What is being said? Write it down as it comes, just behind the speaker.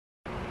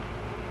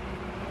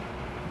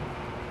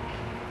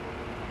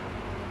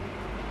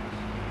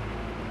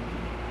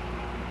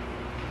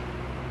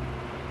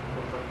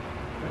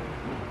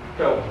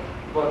Então,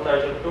 boa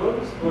tarde a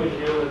todos. Hoje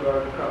eu,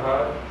 Eduardo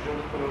Carraro,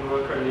 junto com o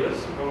Luan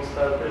Carlesso, vamos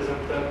estar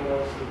apresentando o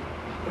nosso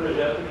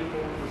projeto de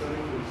conclusão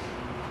de curso.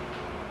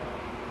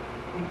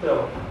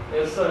 Então,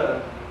 esse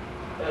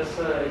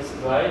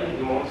slide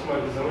demonstra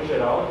uma visão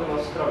geral do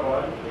nosso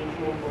trabalho que a gente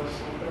montou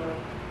assim para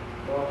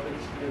dar uma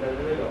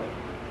flexibilidade legal.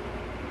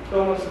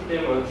 Então, nosso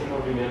tema é o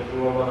desenvolvimento de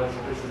uma balança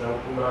de precisão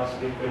com braço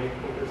mecânico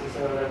com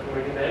precisão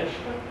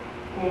eletromagnética.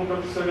 Como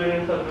professor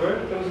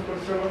orientador, temos o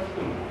professor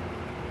Maftoum.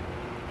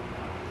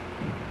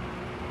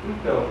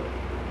 Então,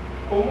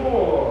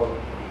 como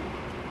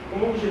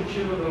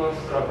objetivo do nosso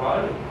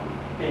trabalho,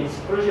 tem-se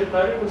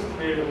projetar e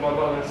construir uma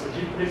balança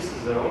de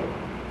precisão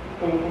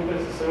com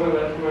compensação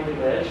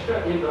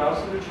eletromagnética e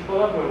braço do tipo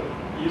alavanca.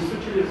 Isso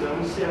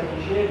utilizando-se a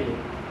engenharia.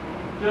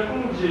 Já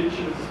como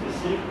objetivos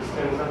específicos,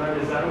 temos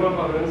analisar uma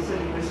balança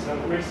de precisão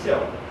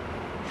comercial,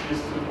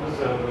 visto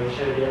usando a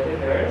engenharia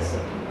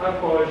reversa, a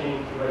qual a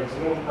gente vai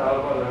desmontar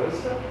a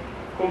balança,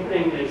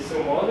 compreender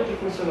seu modo de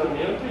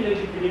funcionamento e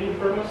adquirir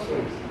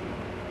informações.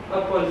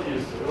 Após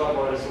isso,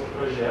 elabora-se um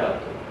projeto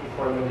em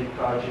forma de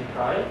CAD e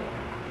CAI.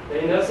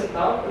 E nessa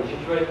etapa, a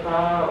gente vai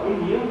estar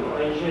unindo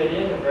a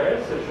engenharia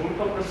reversa junto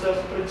ao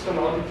processo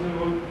tradicional de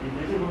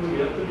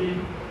desenvolvimento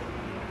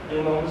de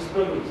novos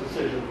produtos, ou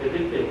seja, o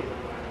PDP.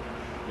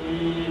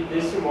 E,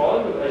 desse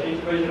modo, a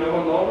gente vai gerar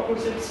uma nova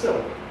concepção.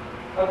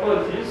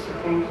 Após isso,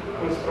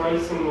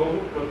 constrói-se um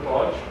novo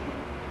protótipo,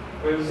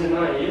 vai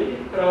usinar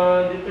ele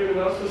para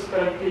determinar suas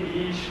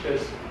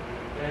características,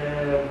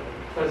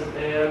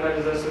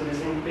 analisar seu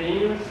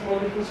desempenho e seu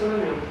modo de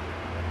funcionamento.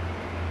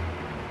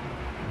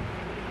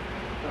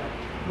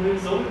 Na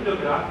revisão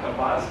bibliográfica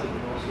básica do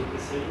nosso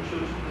TCC, a gente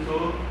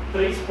utilizou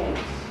 3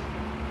 fontes.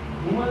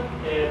 Uma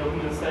é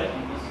documentos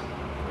técnicos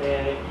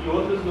e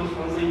outras 2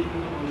 fontes de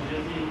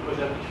metodologias e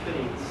projetos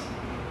diferentes.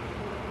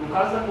 No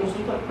caso da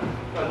consulta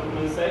a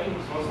documentos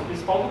técnicos, nosso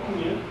principal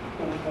documento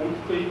como fonte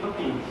foi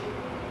patente.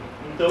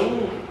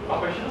 Então, a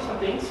partir das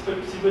patentes, foi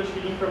possível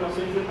adquirir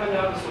informações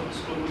detalhadas sobre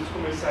os produtos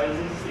comerciais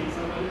existentes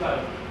na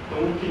atualidade.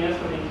 Então, que nem essa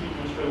patente que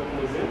a gente pegou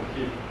como exemplo,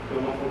 que foi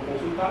uma fonte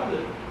consultada,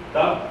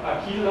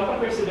 aqui dá para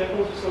perceber a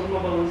construção de uma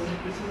balança de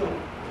precisão,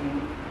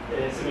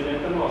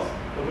 semelhante à nossa.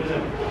 Então, por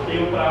exemplo, tem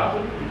um prato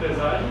de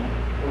pesagem,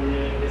 onde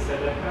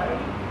recebe a carga,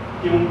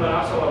 tem um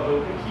braço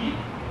alavanca aqui,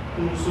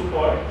 um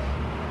suporte,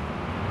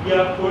 e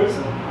a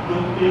força do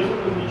peso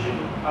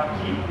transmitido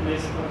aqui,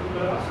 nesse ponto do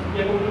braço, e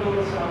a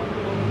contrabalançada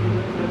pelo controle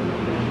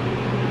eletromagnético.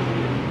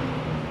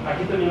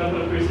 Aqui também dá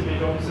para perceber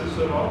que é um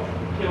sensor óptico,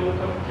 que é o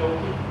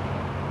que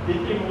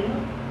determina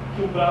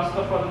que o braço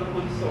está fora da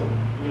posição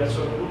e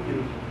aciona o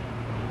bloqueio.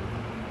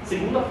 A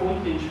segunda fonte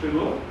que a gente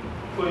pegou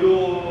foi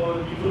o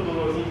livro do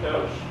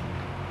Rosenfeld,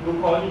 no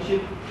qual a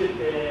gente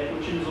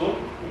utilizou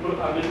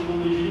a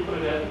metodologia de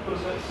projeto e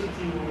processo de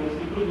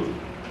desenvolvimento de produto.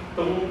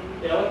 Então,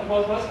 ela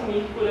passa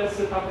basicamente por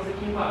essas etapas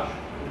aqui embaixo,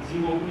 o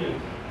desenvolvimento.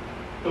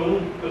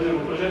 Então, por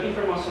exemplo, o projeto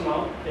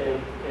informacional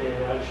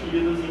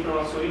adquiridas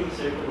informações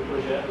acerca do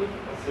projeto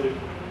a ser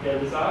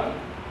realizado.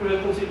 O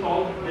projeto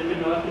conceitual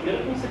determinar a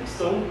primeira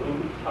concepção do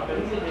produto,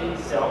 apenas a ideia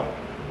inicial.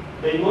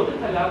 Daí, no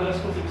detalhado,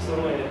 essa concepção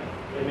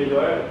é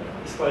melhor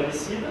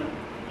esclarecida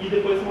e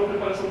depois uma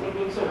preparação para a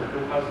produção.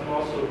 No caso do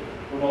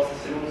nosso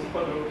segundo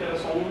quadro, que era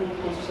só uma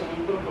construção de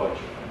um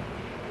protótipo.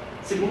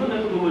 A segunda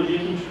metodologia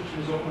que a gente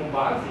utilizou como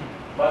base,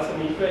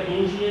 basicamente, foi a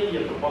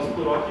engenharia, proposta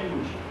por Occhi e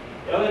Radi.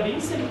 Ela é bem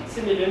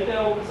semelhante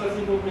ao processo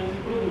de desenvolvimento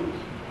de produto.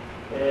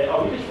 A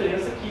única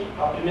diferença é que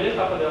a primeira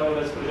etapa dela, ao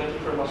invés de projeto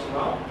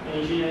informacional, é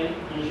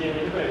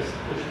engenharia reversa.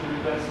 Eu tive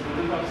diversas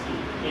duas etapas aqui.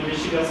 A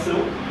investigação,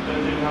 para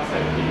determinar as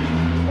características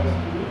do espaço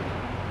público,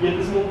 e a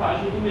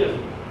desmontagem do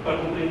mesmo, para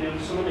compreender o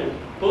funcionamento.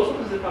 Todas as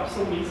outras etapas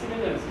são bem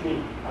semelhantes, que nem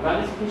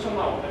análise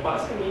funcional, é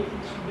basicamente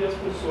descobrir as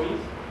funções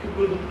que o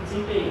produto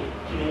desempenha,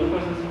 que nem no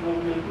processo de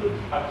desenvolvimento do produto.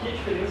 Aqui a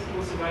diferença é que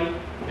você vai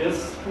ver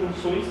as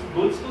funções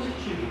do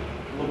dispositivo.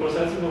 No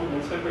processo de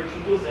desenvolvimento você vai partir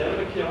do zero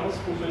para criar umas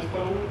funções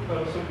para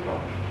o seu final.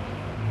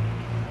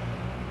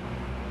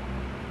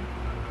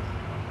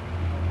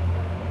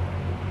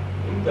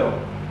 Então,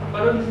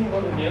 para o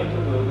desenvolvimento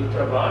do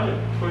trabalho,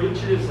 foi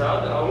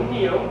utilizada a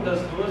união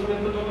das 2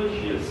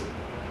 metodologias,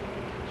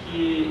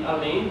 que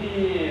além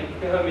de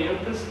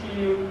ferramentas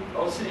que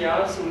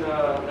auxiliassem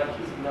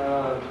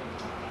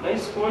na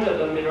escolha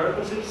da melhor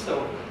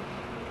concepção.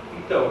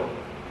 Então,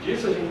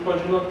 disso a gente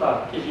pode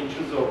notar que a gente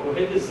usou o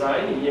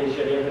redesign e a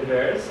engenharia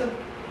reversa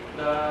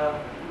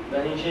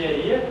da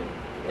engenharia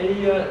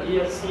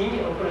e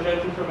assim o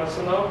projeto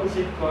informacional,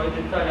 conceitual e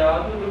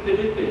detalhado do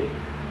PDP.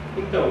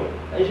 Então,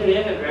 a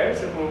engenharia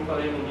reversa, como eu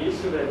falei no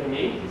início,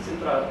 brevemente, se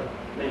trata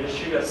da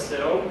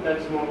investigação, da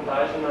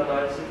desmontagem, da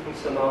análise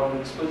funcional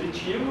do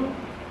dispositivo,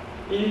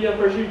 e a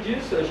partir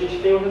disso a gente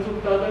tem um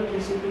resultado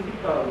aqui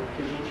simplificado,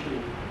 que a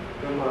gente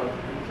vai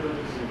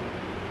introduzir.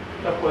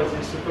 Após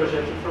isso, o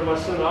projeto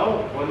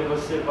informacional, onde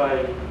você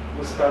vai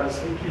buscar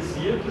os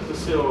requisitos do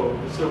seu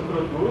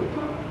produto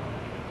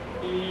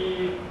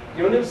e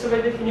onde você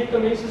vai definir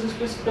também suas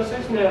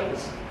especificações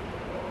métricas.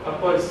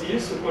 Após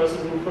isso, com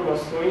essas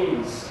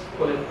informações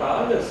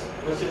coletadas,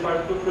 você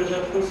parte para o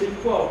projeto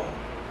conceitual,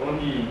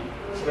 onde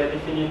você vai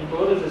definir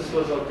todas as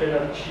suas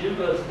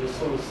alternativas de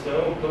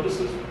solução, todos os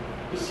seus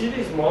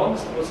possíveis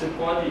modos que você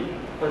pode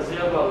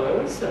fazer a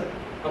balança.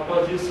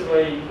 Após isso, você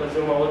vai fazer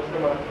uma outra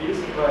matriz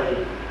que vai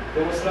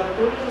demonstrar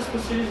todas as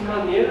possíveis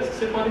maneiras que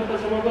você pode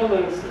fazer uma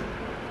balança.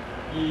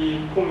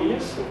 E com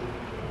isso,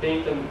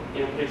 entra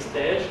a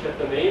estética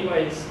também,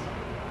 mas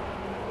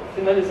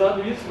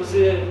finalizado isso,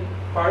 você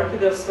parte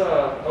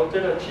dessa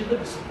alternativa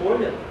de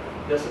escolha,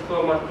 dessa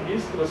tua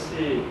matriz que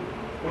você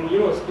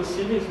uniu os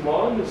possíveis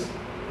modos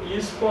e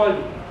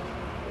escolhe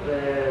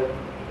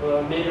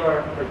a melhor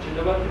a partir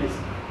da matriz.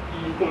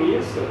 E com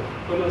isso,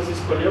 quando você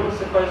escolheu,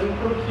 você faz um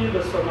croquis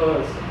da sua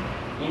balança.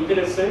 E é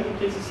interessante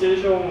que esse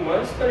seja o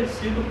mais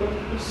parecido quanto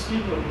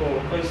possível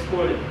com a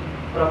escolha,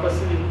 para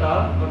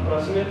facilitar a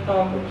próxima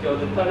etapa, que é o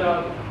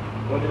detalhado,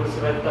 onde você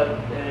vai estar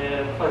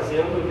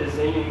fazendo o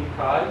desenho em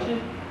CAD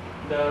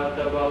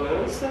da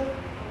balança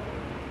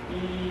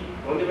e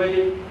onde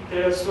vai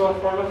ter a sua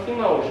forma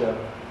final já.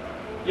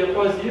 E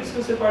após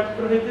isso você parte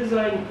para o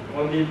redesign,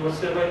 onde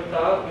você vai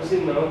estar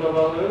usinando a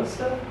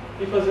balança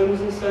e fazendo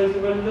os ensaios de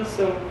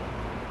validação.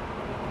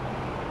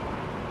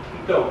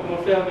 Então, como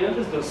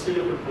ferramentas de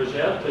auxílio para o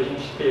projeto, a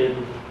gente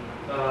teve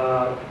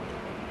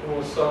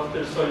o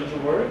software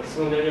SolidWorks,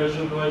 onde ele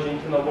ajudou a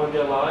gente na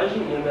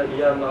modelagem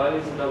e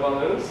análise da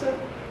balança.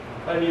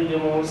 Ali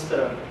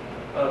demonstra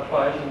a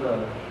página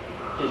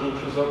que a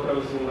gente usou para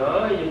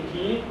usinar e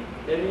aqui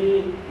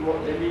ele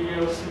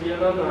auxilia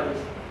na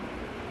análise.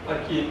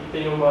 Aqui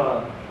tem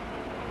uma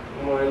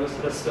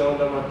ilustração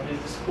da matriz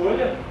de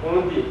escolha,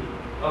 onde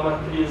a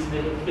matriz de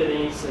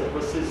referência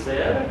você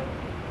zera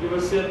e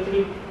você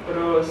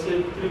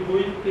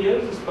atribui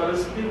pesos para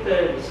os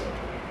critérios.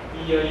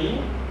 E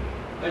aí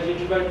a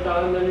gente vai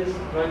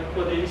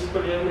poder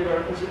escolher a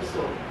melhor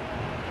concepção.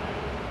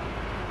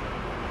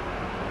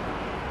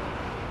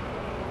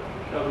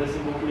 O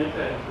desenvolvimento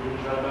a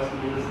gente vai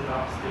basicamente as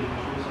etapas que a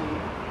gente usa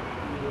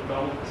e dar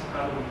uma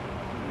classificada um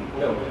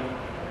pouco.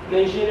 Na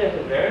engenharia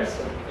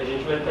reversa, a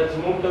gente vai estar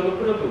desmontando o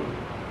produto.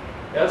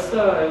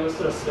 Essa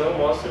ilustração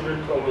mostra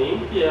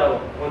virtualmente ela,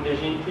 onde a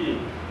gente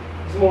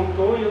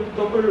desmontou e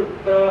optou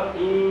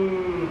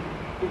em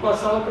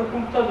passá-la para o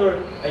computador.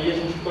 Aí a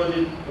gente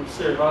pode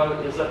observar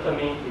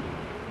exatamente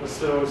os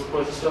seus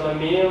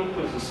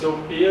posicionamentos, o seu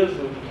peso,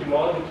 de que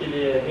modo que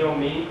ele é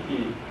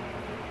realmente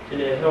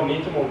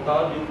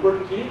montado e o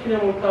porquê que ele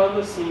é montado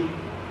assim.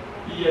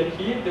 E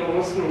aqui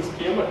demonstra um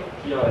esquema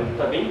que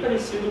está bem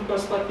parecido com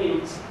as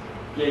patentes.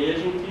 E aí a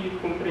gente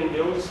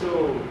compreendeu o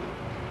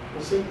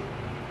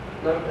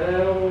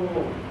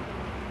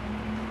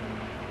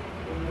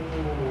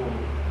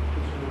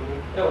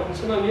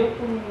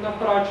funcionamento na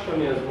prática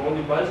mesmo,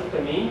 onde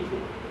basicamente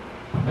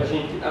a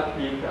gente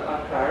aplica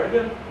a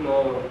carga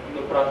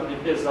no prato de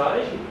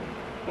pesagem,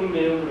 o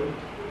membro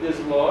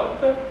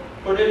desloca,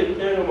 por ele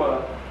ter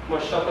uma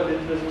chapa de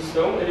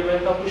transmissão, ele vai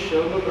estar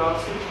puxando o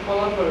braço tipo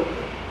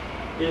alavanca.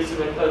 Esse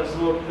vai estar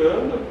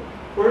deslocando,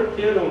 por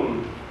ter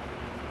um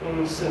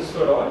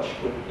sensor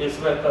óptico, esse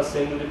vai estar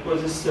sendo de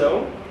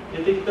posição.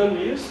 Detectando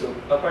isso,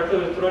 a parte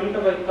eletrônica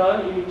vai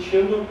estar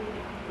emitindo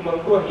uma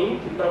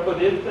corrente para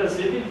poder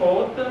trazer de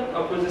volta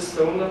a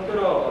posição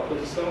natural, a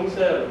posição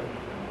zero,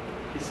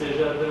 que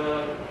seja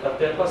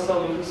até passar a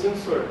luz do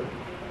sensor.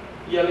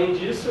 E além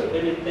disso,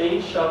 ele tem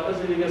chapas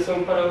de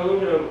ligação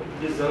paralelogramo,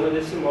 visando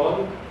desse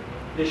modo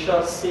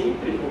deixar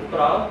sempre o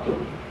prato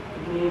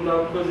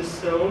na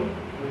posição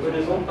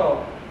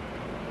horizontal,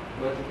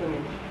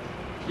 basicamente.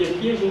 E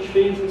aqui a gente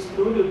fez um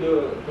estudo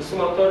do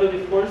somatório de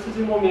forças e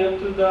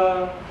momentos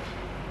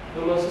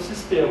do nosso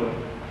sistema.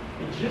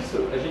 E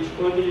disso a gente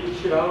pode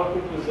tirar uma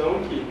conclusão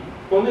que,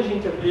 quando a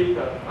gente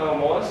aplica a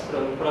amostra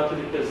no prato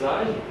de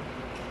pesagem,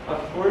 a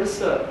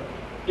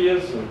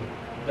força-peso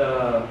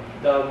da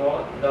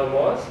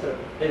amostra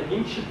é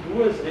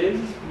 22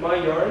 vezes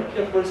maior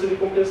que a força de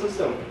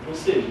compensação. Ou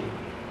seja,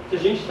 se a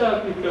gente está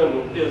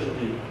aplicando um peso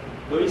de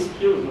 2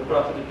 kg no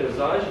prato de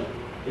pesagem,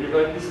 ele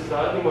vai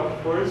precisar de uma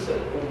força,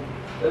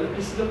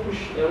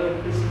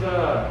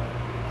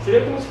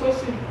 seria como se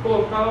fosse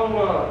colocar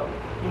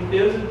um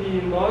peso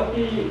de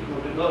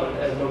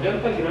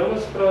 90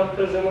 gramas para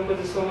trazer uma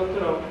posição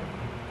natural.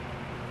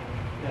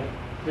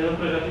 Dentro do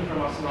projeto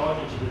informacional, a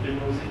gente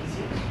determinou os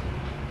requisitos.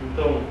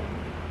 Então,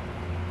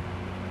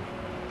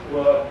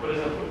 por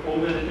exemplo,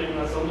 houve a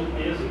determinação do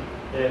peso,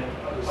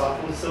 a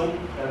função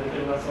é a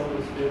determinação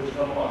dos pesos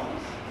das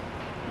amostras,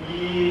 e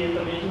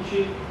também a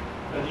gente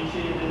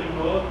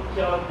determinou que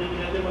ela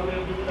deveria ter uma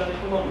viabilidade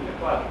econômica, é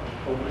claro.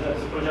 Então, por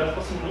exemplo, se o projeto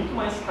fosse muito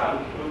mais caro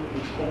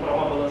que comprar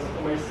uma balança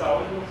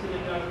comercial, ele não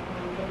seria viável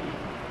economicamente.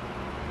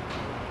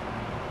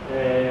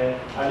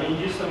 Além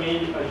disso, também a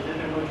gente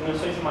determinou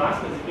dimensões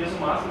máximas e peso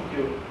máximo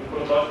que o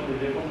protótipo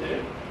deveria conter.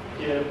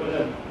 Porque, por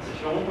exemplo, se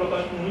tiver um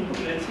protótipo muito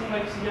grande, você não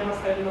vai conseguir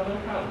arrastar ele na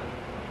bancada.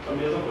 A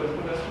mesma coisa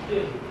acontece com o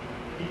peso.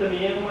 E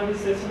também é uma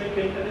resistência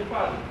mecânica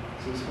adequada.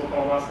 Se você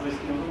colocar uma massa de 2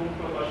 kg, o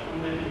protótipo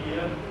não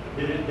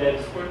deve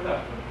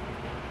suportar.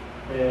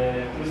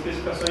 Com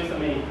especificações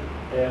também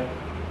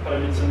para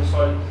medição de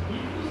sólidos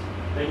líquidos,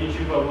 para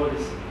emitir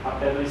valores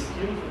até 2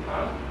 kg no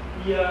caso,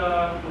 e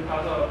no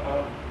caso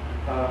a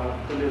a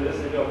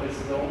tolerância, a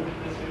precisão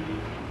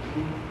de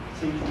 1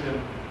 centímetro.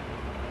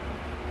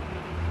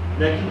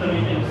 Daqui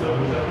também tem a visão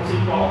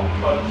conceitual, no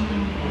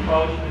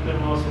qual a gente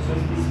determinou as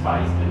funções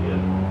principais, entendeu?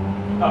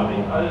 A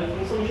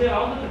função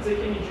geral dá para dizer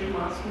que é medir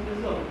massa com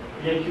precisão.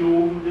 E aqui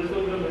o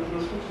desdobramento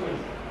das funções.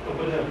 Então,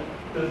 por exemplo,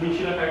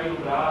 transmitir a carga do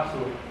braço,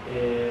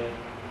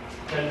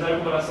 realizar a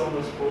comparação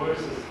das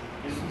forças,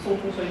 isso são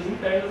funções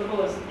internas da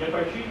balança. E a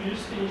partir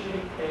disso que a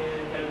gente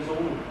realizou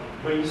um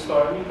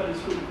brainstorming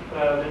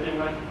para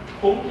determinar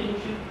como que a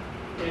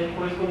gente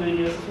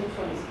corresponderia a essas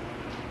funções.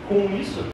 Com isso,